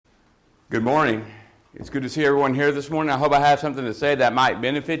Good morning. It's good to see everyone here this morning. I hope I have something to say that might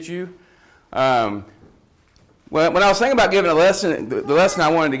benefit you. When I was thinking about giving a lesson, the lesson I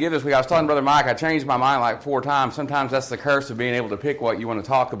wanted to give this week, I was telling Brother Mike, I changed my mind like 4 times. Sometimes that's the curse of being able to pick what you want to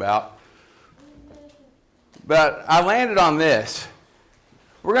talk about. But I landed on this.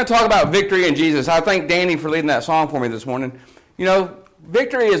 We're going to talk about victory in Jesus. I thank Danny for leading that song for me this morning. You know,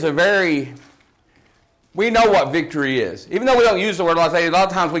 victory is we know what victory is. Even though we don't use the word a lot of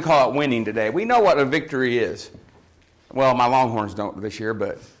times we call it winning today. We know what a victory is. Well, my Longhorns don't this year,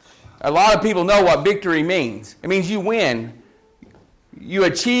 but a lot of people know what victory means. It means you win. You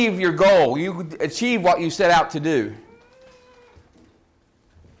achieve your goal. You achieve what you set out to do.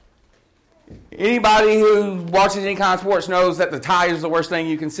 Anybody who watches any kind of sports knows that the tie is the worst thing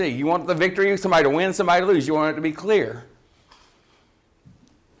you can see. You want the victory, somebody to win, somebody to lose. You want it to be clear.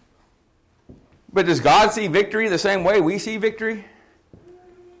 But does God see victory the same way we see victory?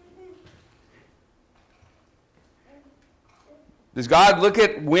 Does God look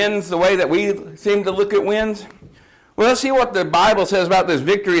at wins the way that we seem to look at wins? Well, let's see what the Bible says about this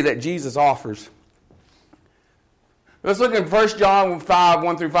victory that Jesus offers. Let's look at 1 John 5,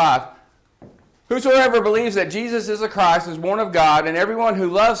 1 through 5. Whosoever believes that Jesus is the Christ is born of God, and everyone who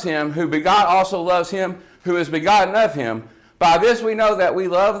loves him, who begot, also loves him who is begotten of him. By this we know that we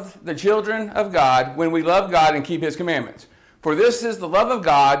love the children of God, when we love God and keep his commandments. For this is the love of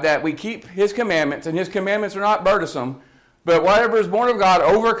God, that we keep his commandments, and his commandments are not burdensome. But whatever is born of God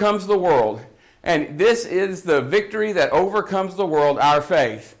overcomes the world. And this is the victory that overcomes the world, our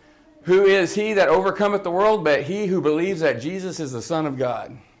faith. Who is he that overcometh the world, but he who believes that Jesus is the Son of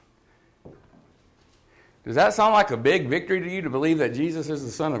God? Does that sound like a big victory to you, to believe that Jesus is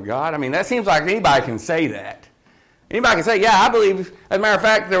the Son of God? I mean, that seems like anybody can say that. Anybody can say, yeah, I believe. As a matter of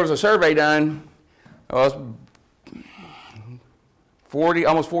fact, there was a survey done almost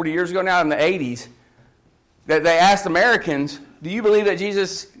 40 years ago now, in the 80s, that they asked Americans, do you believe that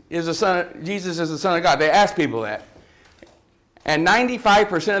Jesus is the Son of God? They asked people that. And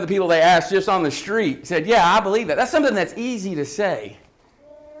 95% of the people they asked just on the street said, yeah, I believe that. That's something that's easy to say.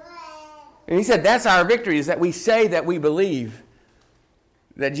 And he said, that's our victory, is that we say that we believe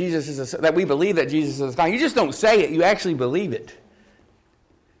that that we believe that Jesus is God. You just don't say it, you actually believe it.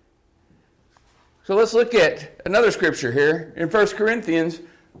 So let's look at another scripture here in 1 Corinthians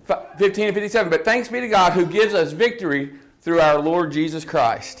 15 and 57. But thanks be to God who gives us victory through our Lord Jesus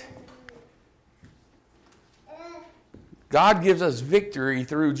Christ. God gives us victory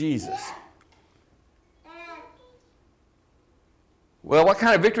through Jesus. Well, what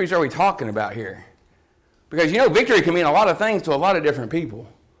kind of victories are we talking about here? Because, victory can mean a lot of things to a lot of different people.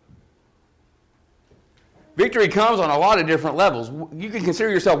 Victory comes on a lot of different levels. You can consider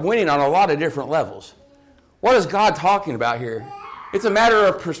yourself winning on a lot of different levels. What is God talking about here? It's a matter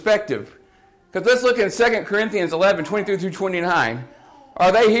of perspective. Because let's look at 2 Corinthians 11, 23 through 29.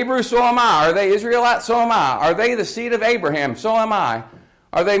 Are they Hebrews? So am I. Are they Israelites? So am I. Are they the seed of Abraham? So am I.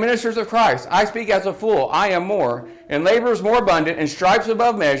 Are they ministers of Christ? I speak as a fool. I am more. In labors more abundant, in stripes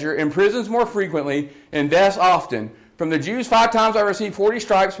above measure, in prisons more frequently, in deaths often. From the Jews 5 times I received 40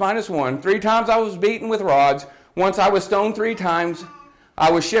 stripes minus 1. 3 times I was beaten with rods. Once I was stoned 3 times.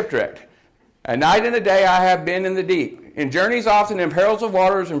 I was shipwrecked. A night and a day I have been in the deep. In journeys often, in perils of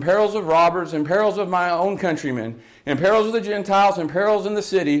waters, in perils of robbers, in perils of my own countrymen, in perils of the Gentiles, in perils in the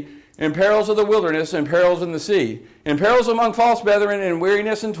city, in perils of the wilderness, in perils in the sea, in perils among false brethren, in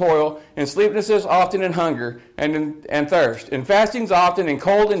weariness and toil, in sleeplessness often, in hunger and thirst, in fastings often, in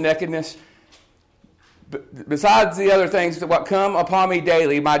cold and nakedness. Besides the other things that what come upon me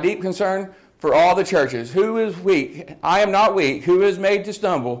daily, my deep concern for all the churches. Who is weak? I am not weak. Who is made to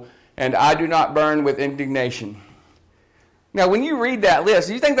stumble? And I do not burn with indignation. Now, when you read that list,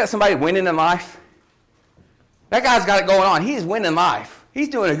 do you think that's somebody winning in life? That guy's got it going on. He's winning life. He's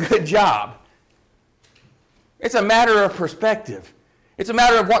doing a good job. It's a matter of perspective. It's a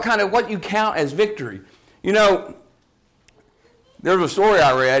matter of what you count as victory. There was a story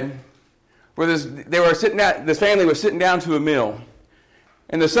I read where this family was sitting down to a meal.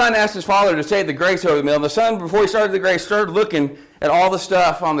 And the son asked his father to say the grace over the meal. And the son, before he started the grace, started looking at all the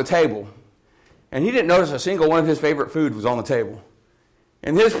stuff on the table. And he didn't notice a single one of his favorite food was on the table.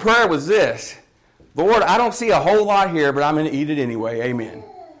 And his prayer was this: Lord, I don't see a whole lot here, but I'm going to eat it anyway. Amen.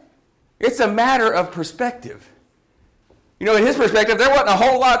 It's a matter of perspective. In his perspective, there wasn't a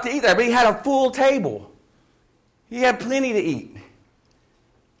whole lot to eat there, but he had a full table. He had plenty to eat.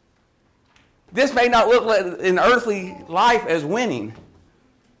 This may not look like in earthly life as winning,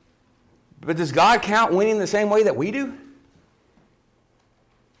 but does God count winning the same way that we do?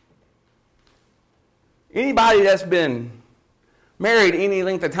 Anybody that's been married any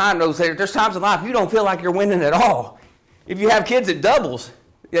length of time knows that there's times in life you don't feel like you're winning at all. If you have kids, it doubles.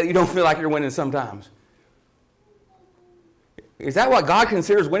 You don't feel like you're winning sometimes. Is that what God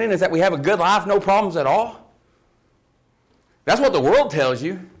considers winning? Is that we have a good life, no problems at all? That's what the world tells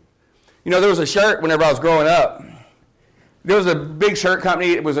you. You know, there was a shirt whenever I was growing up. There was a big shirt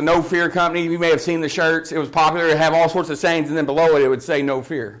company. It was a No Fear company. You may have seen the shirts. It was popular. It had all sorts of sayings, and then below it, it would say No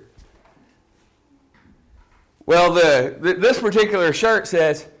Fear. Well, this particular shirt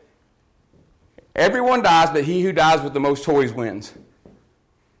says, everyone dies, but he who dies with the most toys wins.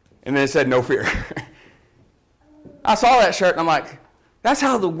 And then it said, no fear. I saw that shirt, and I'm like, that's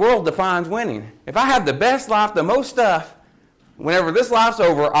how the world defines winning. If I have the best life, the most stuff, whenever this life's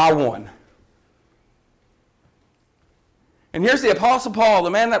over, I won. And here's the Apostle Paul, the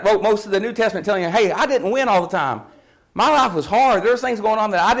man that wrote most of the New Testament, telling you, hey, I didn't win all the time. My life was hard. There's things going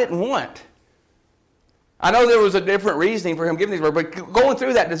on that I didn't want. I know there was a different reasoning for him giving these words, but going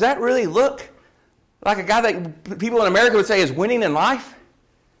through that, does that really look like a guy that people in America would say is winning in life?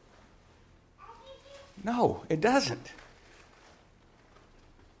 No, it doesn't.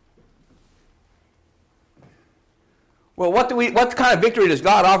 Well, what kind of victory does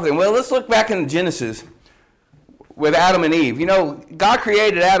God offer them? Well, let's look back in Genesis with Adam and Eve. You know, God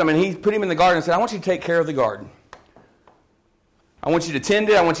created Adam and he put him in the garden and said, I want you to take care of the garden. I want you to tend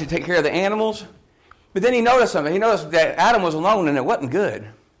it. I want you to take care of the animals. But then he noticed something. He noticed that Adam was alone and it wasn't good.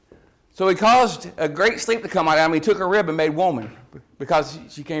 So he caused a great sleep to come out of Adam. He took a rib and made woman because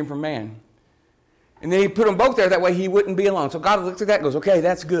she came from man. And then he put them both there. That way he wouldn't be alone. So God looked at that and goes, okay,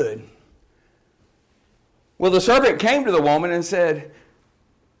 that's good. Well, the serpent came to the woman and said,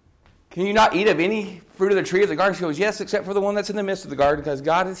 can you not eat of any fruit of the tree of the garden? She goes, yes, except for the one that's in the midst of the garden, because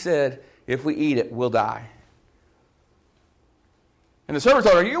God has said, if we eat it, we'll die. And the serpent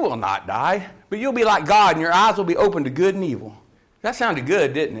told her, you will not die, but you'll be like God, and your eyes will be open to good and evil. That sounded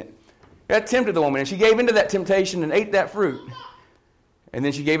good, didn't it? That tempted the woman, and she gave into that temptation and ate that fruit. And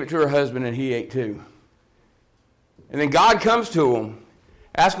then she gave it to her husband, and he ate too. And then God comes to them,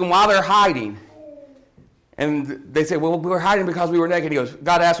 asks them why they're hiding. And they say, well, we were hiding because we were naked. He goes,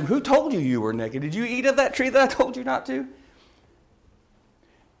 God asked them, who told you you were naked? Did you eat of that tree that I told you not to?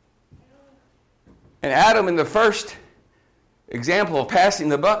 And Adam, in the first example of passing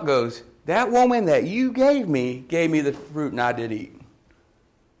the buck, goes, that woman that you gave me the fruit and I did eat.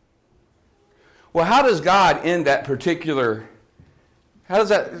 Well, how does God end that particular, how does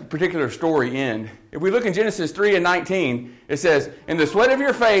that particular story end? If we look in Genesis 3:19, it says, in the sweat of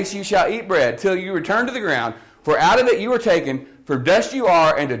your face you shall eat bread till you return to the ground, for out of it you were taken, for dust you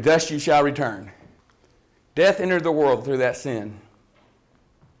are, and to dust you shall return. Death entered the world through that sin.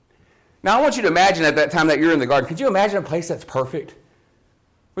 Now I want you to imagine at that time that you're in the garden. Could you imagine a place that's perfect?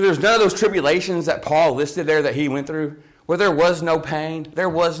 Where there's none of those tribulations that Paul listed there that he went through? Where there was no pain, there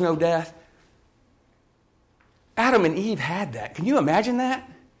was no death? Adam and Eve had that. Can you imagine that?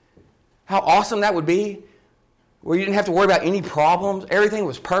 How awesome that would be? Where you didn't have to worry about any problems. Everything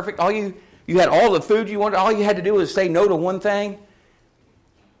was perfect. You had all the food you wanted. All you had to do was say no to one thing.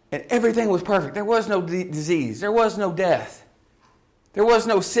 And everything was perfect. There was no disease. There was no death. There was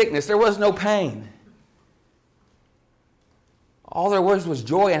no sickness. There was no pain. All there was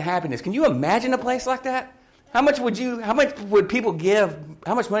joy and happiness. Can you imagine a place like that? How much would people give?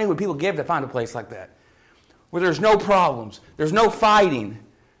 How much money would people give to find a place like that? Where there's no problems. There's no fighting.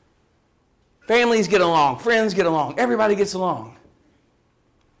 Families get along. Friends get along. Everybody gets along.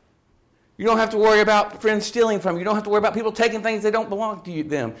 You don't have to worry about friends stealing from you. You don't have to worry about people taking things that don't belong to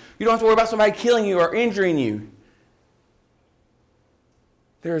them. You don't have to worry about somebody killing you or injuring you.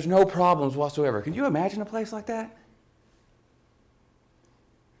 There's no problems whatsoever. Can you imagine a place like that?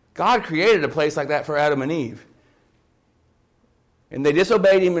 God created a place like that for Adam and Eve. And they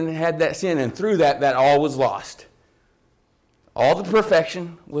disobeyed him and had that sin, and through that all was lost. All the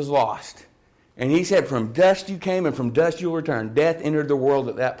perfection was lost. And he said, from dust you came and from dust you'll return. Death entered the world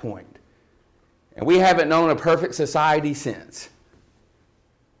at that point. And we haven't known a perfect society since.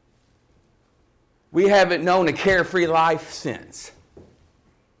 We haven't known a carefree life since.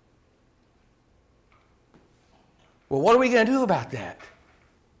 Well, what are we going to do about that?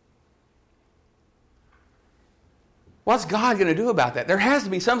 What's God going to do about that? There has to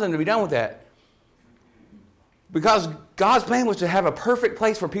be something to be done with that. Because God's plan was to have a perfect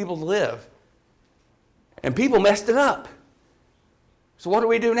place for people to live. And people messed it up. So what do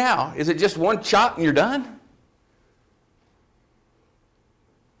we do now? Is it just one shot and you're done?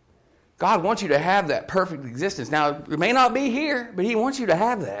 God wants you to have that perfect existence. Now, it may not be here, but he wants you to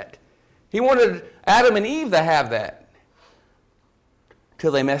have that. He wanted Adam and Eve to have that.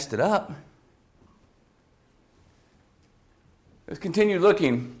 Till they messed it up. Let's continue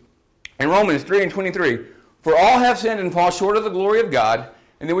looking. In Romans 3 and 23, for all have sinned and fall short of the glory of God.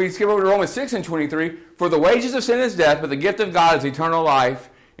 And then we skip over to Romans 6 and 23, for the wages of sin is death, but the gift of God is eternal life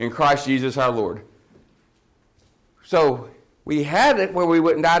in Christ Jesus our Lord. So we had it where we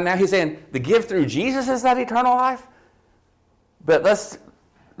wouldn't die. Now he's saying the gift through Jesus is that eternal life. But let's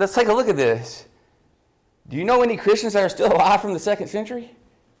take a look at this. Do you know any Christians that are still alive from the 2nd century?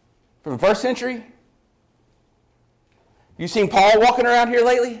 From the 1st century? You seen Paul walking around here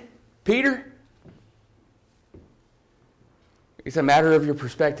lately? Peter? It's a matter of your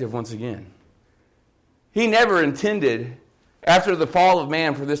perspective once again. He never intended, after the fall of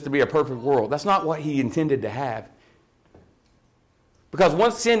man, for this to be a perfect world. That's not what he intended to have. Because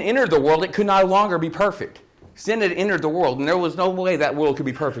once sin entered the world, it could no longer be perfect. Sin had entered the world, and there was no way that world could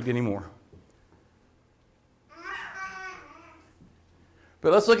be perfect anymore.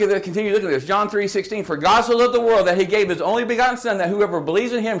 But let's continue looking at this. John 3:16, for God so loved the world that he gave his only begotten Son, that whoever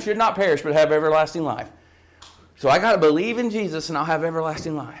believes in him should not perish, but have everlasting life. So I got to believe in Jesus, and I'll have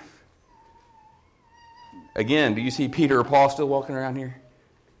everlasting life. Again, do you see Peter or Paul still walking around here?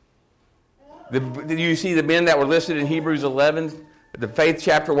 Do you see the men that were listed in Hebrews 11, the faith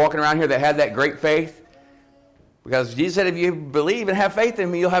chapter, walking around here that had that great faith? Because Jesus said, if you believe and have faith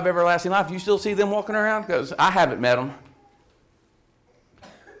in me, you'll have everlasting life. Do you still see them walking around? Because I haven't met them.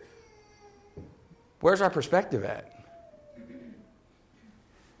 Where's our perspective at?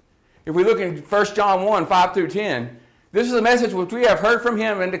 If we look in 1 John 1, 5 through 10, this is a message which we have heard from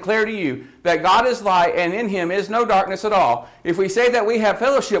him and declare to you, that God is light and in him is no darkness at all. If we say that we have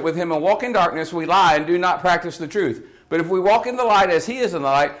fellowship with him and walk in darkness, we lie and do not practice the truth. But if we walk in the light as he is in the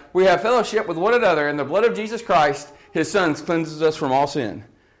light, we have fellowship with one another, and the blood of Jesus Christ, his Son, cleanses us from all sin.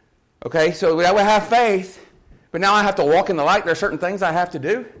 Okay, so we have faith, but now I have to walk in the light. There are certain things I have to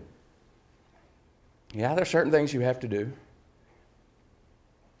do. Yeah, there are certain things you have to do.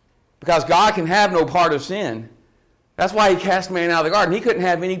 Because God can have no part of sin. That's why he cast man out of the garden. He couldn't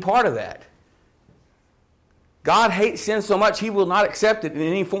have any part of that. God hates sin so much he will not accept it in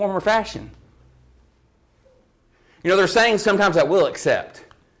any form or fashion. You know, there's sayings sometimes that we'll accept.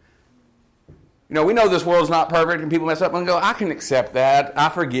 You know, we know this world's not perfect and people mess up and go, I can accept that. I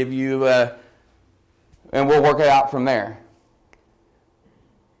forgive you. And we'll work it out from there.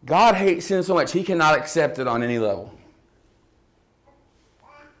 God hates sin so much he cannot accept it on any level.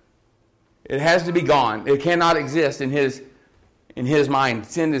 It has to be gone. It cannot exist in his mind.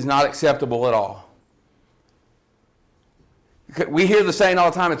 Sin is not acceptable at all. We hear the saying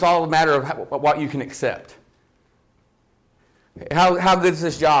all the time, it's all a matter of what you can accept. How good is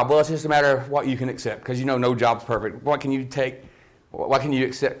this job? Well, it's just a matter of what you can accept, because you know no job's perfect. What can you take? What can you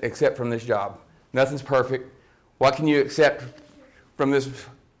accept from this job? Nothing's perfect. What can you accept from this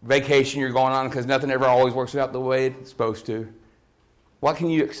vacation you're going on, because nothing ever always works out the way it's supposed to? What can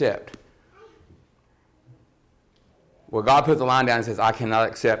you accept? Well, God put the line down and says, I cannot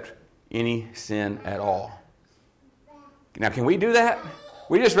accept any sin at all. Now, can we do that?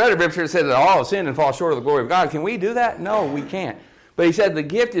 We just read a scripture that says that all have sinned and fall short of the glory of God. Can we do that? No, we can't. But he said the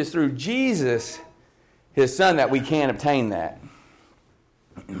gift is through Jesus, his Son, that we can obtain that.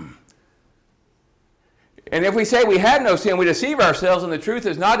 And if we say we have no sin, we deceive ourselves and the truth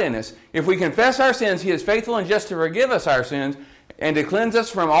is not in us. If we confess our sins, he is faithful and just to forgive us our sins and to cleanse us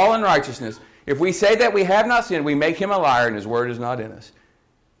from all unrighteousness. If we say that we have not sinned, we make him a liar and his word is not in us.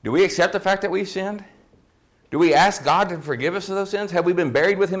 Do we accept the fact that we've sinned? Do we ask God to forgive us of those sins? Have we been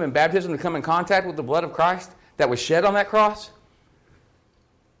buried with him in baptism to come in contact with the blood of Christ that was shed on that cross?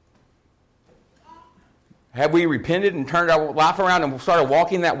 Have we repented and turned our life around and started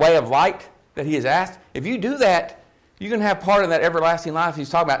walking that way of light that he has asked? If you do that, you can have part in that everlasting life he's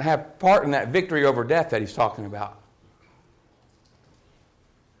talking about and have part in that victory over death that he's talking about.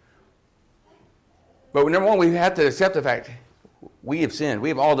 But number one, we have to accept the fact we have sinned. We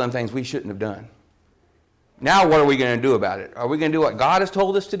have all done things we shouldn't have done. Now what are we going to do about it? Are we going to do what God has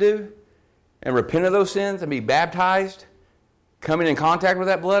told us to do and repent of those sins and be baptized, coming in contact with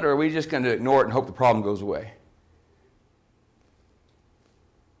that blood, or are we just going to ignore it and hope the problem goes away?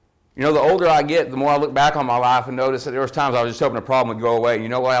 You know, the older I get, the more I look back on my life and notice that there was times I was just hoping the problem would go away. You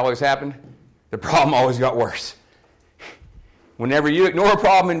know what always happened? The problem always got worse. Whenever you ignore a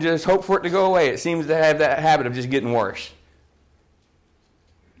problem and just hope for it to go away, it seems to have that habit of just getting worse.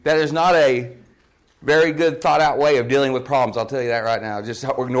 That is not a very good thought-out way of dealing with problems, I'll tell you that right now. Just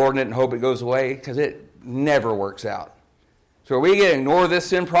ignoring it and hope it goes away, because it never works out. So are we going to ignore this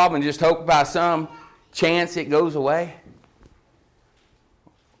sin problem and just hope by some chance it goes away?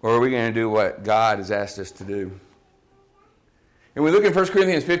 Or are we going to do what God has asked us to do? And we look in 1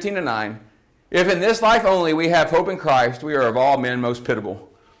 Corinthians 15-9. If in this life only we have hope in Christ, we are of all men most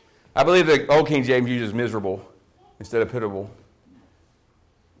pitiable. I believe the Old King James uses miserable instead of pitiable.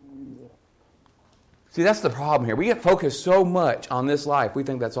 See, that's the problem here. We get focused so much on this life, we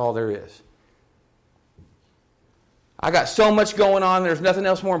think that's all there is. I got so much going on, there's nothing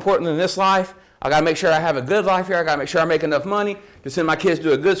else more important than this life. I got to make sure I have a good life here. I got to make sure I make enough money to send my kids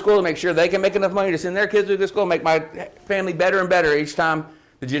to a good school, to make sure they can make enough money to send their kids to a good school, make my family better and better each time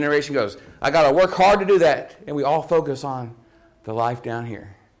the generation goes. I got to work hard to do that, and we all focus on the life down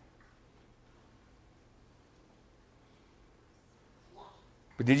here.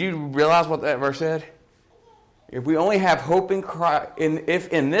 But did you realize what that verse said? If we only have hope in Christ, if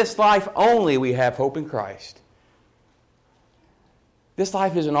in this life only we have hope in Christ, this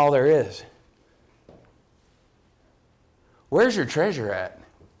life isn't all there is. Where's your treasure at?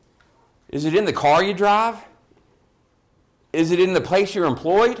 Is it in the car you drive? Is it in the place you're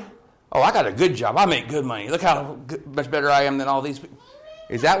employed? Oh, I got a good job. I make good money. Look how much better I am than all these people.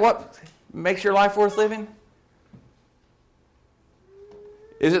 Is that what makes your life worth living?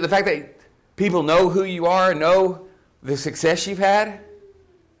 Is it the fact that people know who you are and know the success you've had?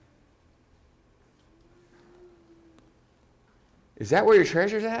 Is that where your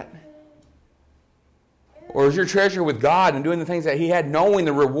treasure's at? Or is your treasure with God and doing the things that He had, knowing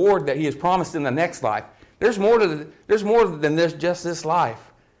the reward that He has promised in the next life? There's more than just this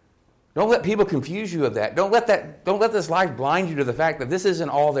life. Don't let people confuse you of that. Don't let this life blind you to the fact that this isn't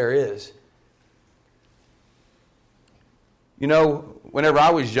all there is. You know, whenever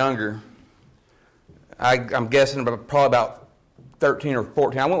I was younger, I'm guessing probably about 13 or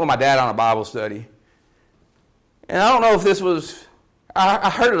 14, I went with my dad on a Bible study. And I don't know if this was,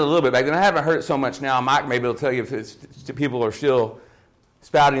 I heard it a little bit back then. I haven't heard it so much now. Mike may be able to tell you if people are still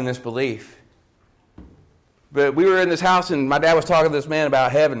spouting this belief. But we were in this house, and my dad was talking to this man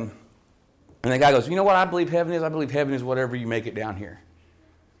about heaven. And the guy goes, you know what I believe heaven is? I believe heaven is whatever you make it down here.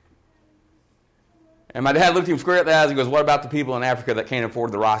 And my dad looked him square at the eyes and goes, what about the people in Africa that can't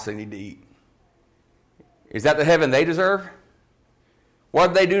afford the rice they need to eat? Is that the heaven they deserve? What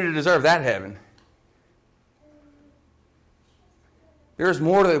did they do to deserve that heaven? There's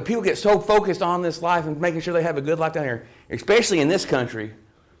more to it. People get so focused on this life and making sure they have a good life down here, especially in this country,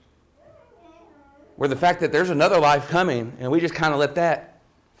 where the fact that there's another life coming, and we just kind of let that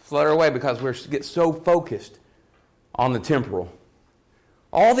flutter away because we get so focused on the temporal.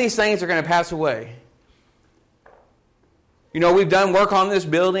 All these things are going to pass away. You know, we've done work on this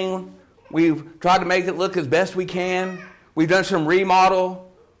building. We've tried to make it look as best we can. We've done some remodel.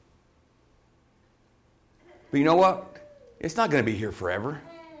 But you know what? It's not going to be here forever.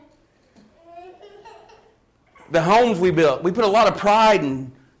 The homes we built, we put a lot of pride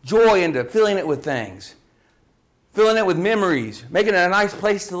and joy into filling it with things. Filling it with memories. Making it a nice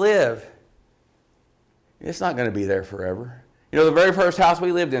place to live. It's not going to be there forever. You know, the very first house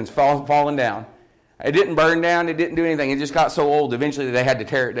we lived in is falling down. It didn't burn down. It didn't do anything. It just got so old, eventually they had to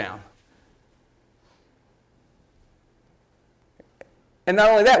tear it down. And not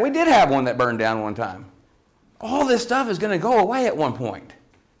only that, we did have one that burned down one time. All this stuff is going to go away at one point.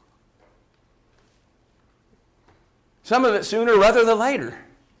 Some of it sooner rather than later.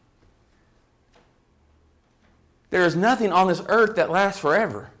 There is nothing on this earth that lasts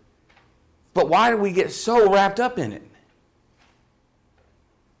forever. But why do we get so wrapped up in it?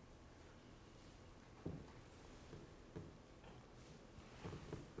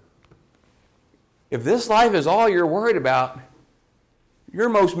 If this life is all you're worried about, you're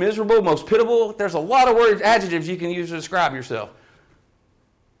most miserable, most pitiable. There's a lot of words, adjectives you can use to describe yourself.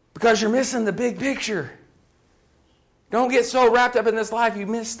 Because you're missing the big picture. Don't get so wrapped up in this life you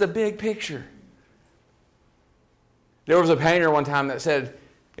miss the big picture. There was a painter one time that said,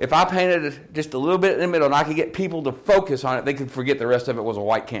 if I painted just a little bit in the middle and I could get people to focus on it, they could forget the rest of it was a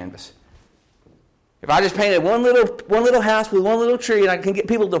white canvas. If I just painted one little house with one little tree and I can get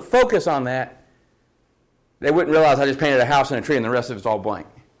people to focus on that, they wouldn't realize I just painted a house and a tree and the rest of it's all blank.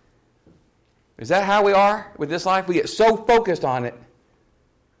 Is that how we are with this life? We get so focused on it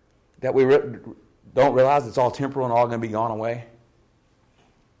that we don't realize it's all temporal and all going to be gone away.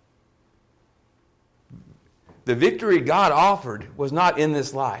 The victory God offered was not in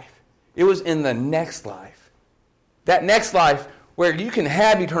this life. It was in the next life. That next life where you can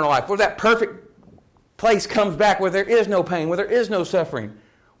have eternal life, where that perfect place comes back, where there is no pain, where there is no suffering,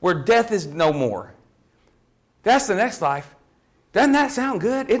 where death is no more. That's the next life. Doesn't that sound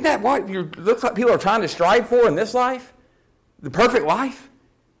good? Isn't that what looks like people are trying to strive for in this life? The perfect life?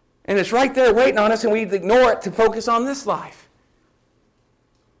 And it's right there waiting on us and we ignore it to focus on this life.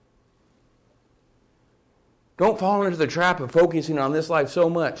 Don't fall into the trap of focusing on this life so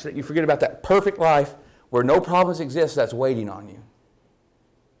much that you forget about that perfect life where no problems exist that's waiting on you.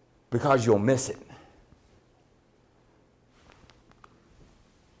 Because you'll miss it.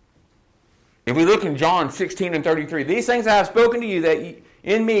 If we look in John 16:33, these things I have spoken to you, that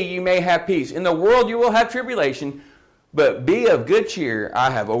in me you may have peace. In the world you will have tribulation, but be of good cheer,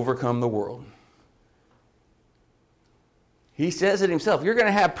 I have overcome the world. He says it himself. You're going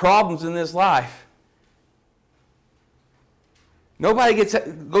to have problems in this life. Nobody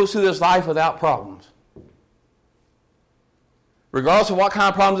goes through this life without problems. Regardless of what kind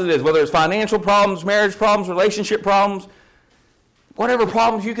of problems it is, whether it's financial problems, marriage problems, relationship problems, whatever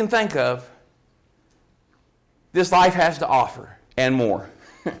problems you can think of, this life has to offer, and more.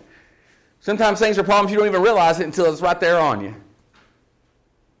 Sometimes things are problems you don't even realize it until it's right there on you.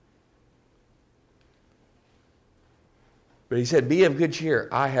 But he said, be of good cheer.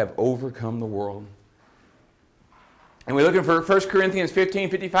 I have overcome the world. And we're looking for 1 Corinthians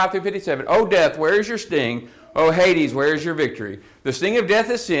 15:55-57. O death, where is your sting? O Hades, where is your victory? The sting of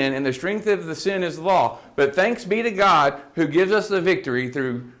death is sin, and the strength of the sin is the law. But thanks be to God who gives us the victory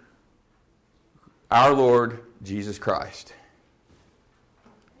through our Lord Jesus Christ.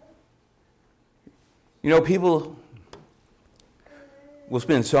 You know, people will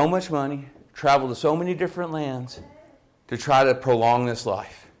spend so much money, travel to so many different lands to try to prolong this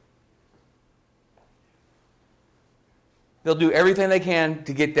life. They'll do everything they can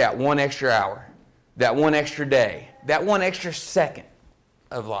to get that one extra hour, that one extra day, that one extra second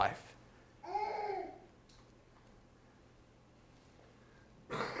of life.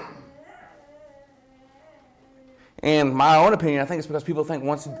 And my own opinion, I think it's because people think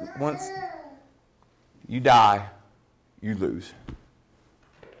once you die, you lose.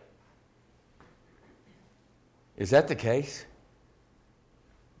 Is that the case?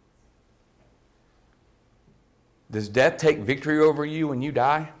 Does death take victory over you when you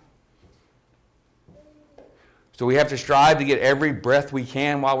die? So we have to strive to get every breath we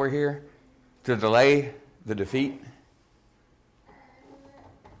can while we're here to delay the defeat?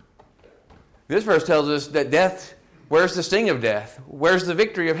 This verse tells us that death, where's the sting of death? Where's the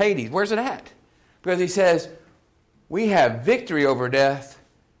victory of Hades? Where's it at? Because he says, we have victory over death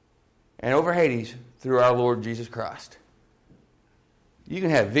and over Hades through our Lord Jesus Christ. You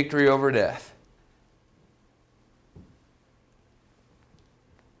can have victory over death.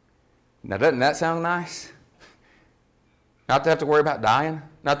 Now, doesn't that sound nice? Not to have to worry about dying?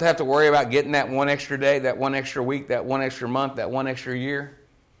 Not to have to worry about getting that one extra day, that one extra week, that one extra month, that one extra year?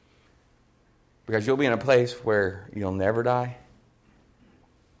 Because you'll be in a place where you'll never die.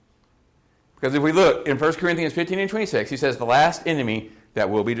 Because if we look in 1 Corinthians 15:26, he says the last enemy that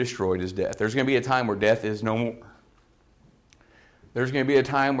will be destroyed is death. There's going to be a time where death is no more. There's going to be a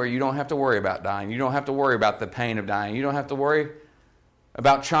time where you don't have to worry about dying. You don't have to worry about the pain of dying. You don't have to worry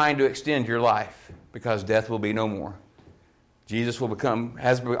about trying to extend your life, because death will be no more. Jesus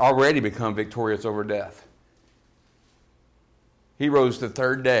has already become victorious over death. He rose the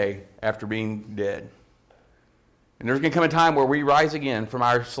third day after being dead. And there's going to come a time where we rise again from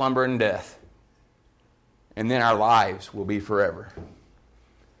our slumber and death. And then our lives will be forever.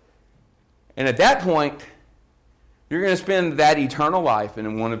 And at that point, you're going to spend that eternal life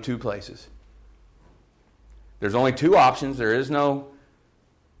in one of two places. There's only two options. There is no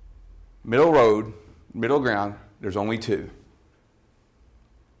middle road, middle ground. There's only two.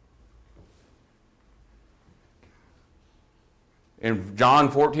 In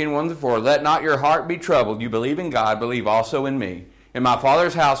John 14:1-4, let not your heart be troubled. You believe in God, believe also in me. In my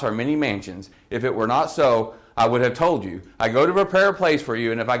Father's house are many mansions. If it were not so, I would have told you. I go to prepare a place for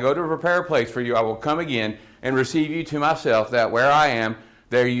you, and if I go to prepare a place for you, I will come again and receive you to myself, that where I am,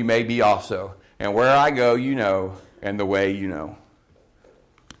 there you may be also. And where I go, you know, and the way you know.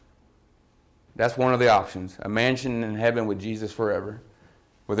 That's one of the options. A mansion in heaven with Jesus forever,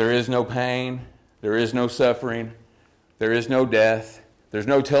 where there is no pain, there is no suffering, there is no death, there's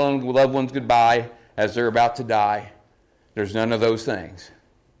no telling loved ones goodbye as they're about to die. There's none of those things.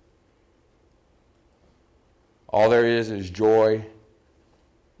 All there is joy,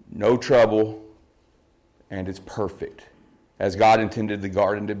 no trouble, and it's perfect, as God intended the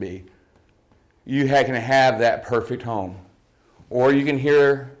garden to be. You can have that perfect home. Or you can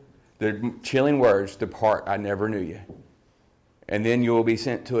hear the chilling words, depart, I never knew you. And then you will be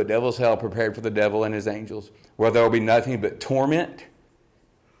sent to a devil's hell prepared for the devil and his angels, where there will be nothing but torment,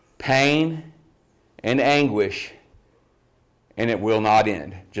 pain, and anguish, and it will not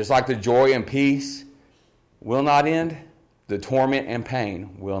end. Just like the joy and peace will not end, the torment and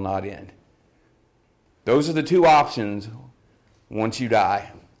pain will not end. Those are the two options once you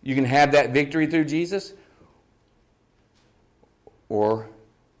die. You can have that victory through Jesus, or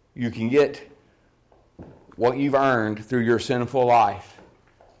you can get what you've earned through your sinful life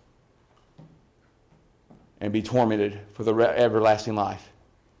and be tormented for the everlasting life.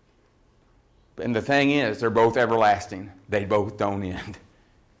 And the thing is, they're both everlasting. They both don't end.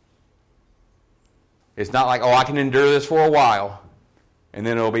 It's not like, I can endure this for a while and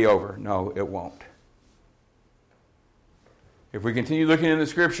then it'll be over. No, it won't. If we continue looking in the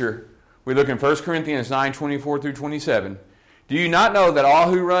Scripture, we look in 1 Corinthians 9:24-27. Do you not know that all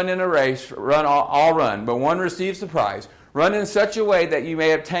who run in a race all run, but one receives the prize? Run in such a way that you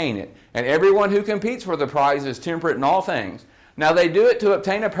may obtain it. And everyone who competes for the prize is temperate in all things. Now they do it to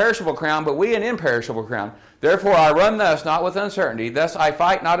obtain a perishable crown, but we an imperishable crown. Therefore I run thus, not with uncertainty. Thus I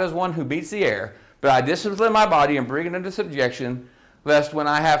fight not as one who beats the air, but I discipline my body and bring it into subjection, lest when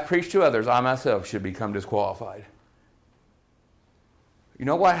I have preached to others, I myself should become disqualified. You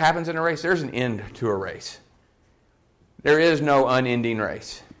know what happens in a race? There's an end to a race. There is no unending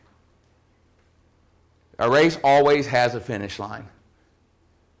race. A race always has a finish line.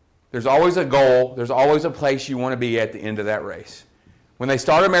 There's always a goal. There's always a place you want to be at the end of that race. When they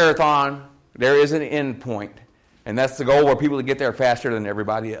start a marathon, there is an end point. And that's the goal, where people get there faster than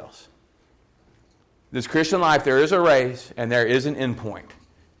everybody else. This Christian life, there is a race and there is an end point.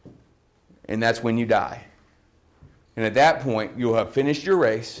 And that's when you die. And at that point, you'll have finished your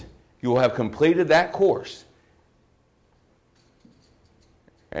race. You will have completed that course.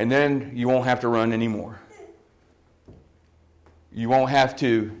 And then you won't have to run anymore. You won't have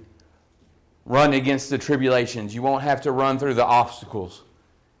to run against the tribulations. You won't have to run through the obstacles.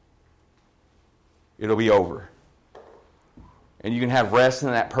 It'll be over. And you can have rest in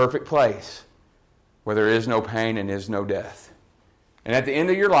that perfect place where there is no pain and is no death. And at the end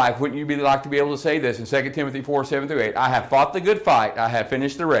of your life, wouldn't you like to be able to say this in 2 Timothy 4:7-8? I have fought the good fight. I have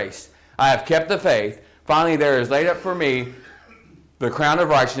finished the race. I have kept the faith. Finally, there is laid up for me the crown of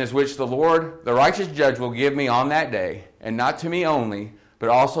righteousness, which the Lord, the righteous judge, will give me on that day, and not to me only, but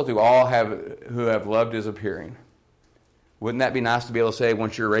also to all who have loved his appearing. Wouldn't that be nice to be able to say,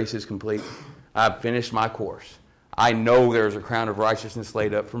 once your race is complete, I've finished my course. I know there's a crown of righteousness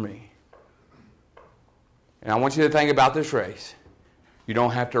laid up for me. And I want you to think about this race. You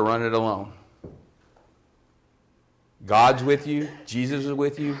don't have to run it alone. God's with you. Jesus is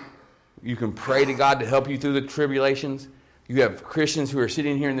with you. You can pray to God to help you through the tribulations. You have Christians who are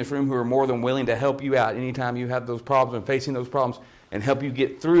sitting here in this room who are more than willing to help you out anytime you have those problems and facing those problems and help you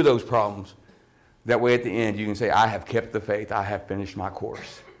get through those problems. That way at the end you can say, I have kept the faith. I have finished my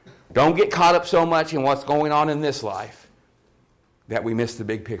course. Don't get caught up so much in what's going on in this life that we miss the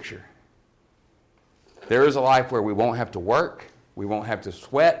big picture. There is a life where we won't have to work, we won't have to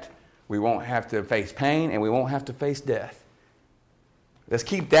sweat, we won't have to face pain, and we won't have to face death. Let's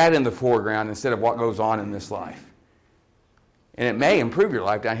keep that in the foreground instead of what goes on in this life. And it may improve your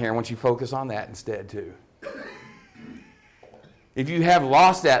life down here once you focus on that instead too. If you have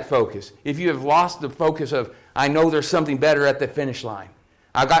lost that focus, if you have lost the focus of, I know there's something better at the finish line.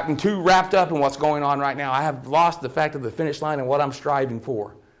 I've gotten too wrapped up in what's going on right now. I have lost the fact of the finish line and what I'm striving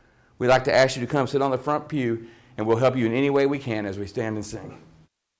for. We'd like to ask you to come sit on the front pew, and we'll help you in any way we can as we stand and sing.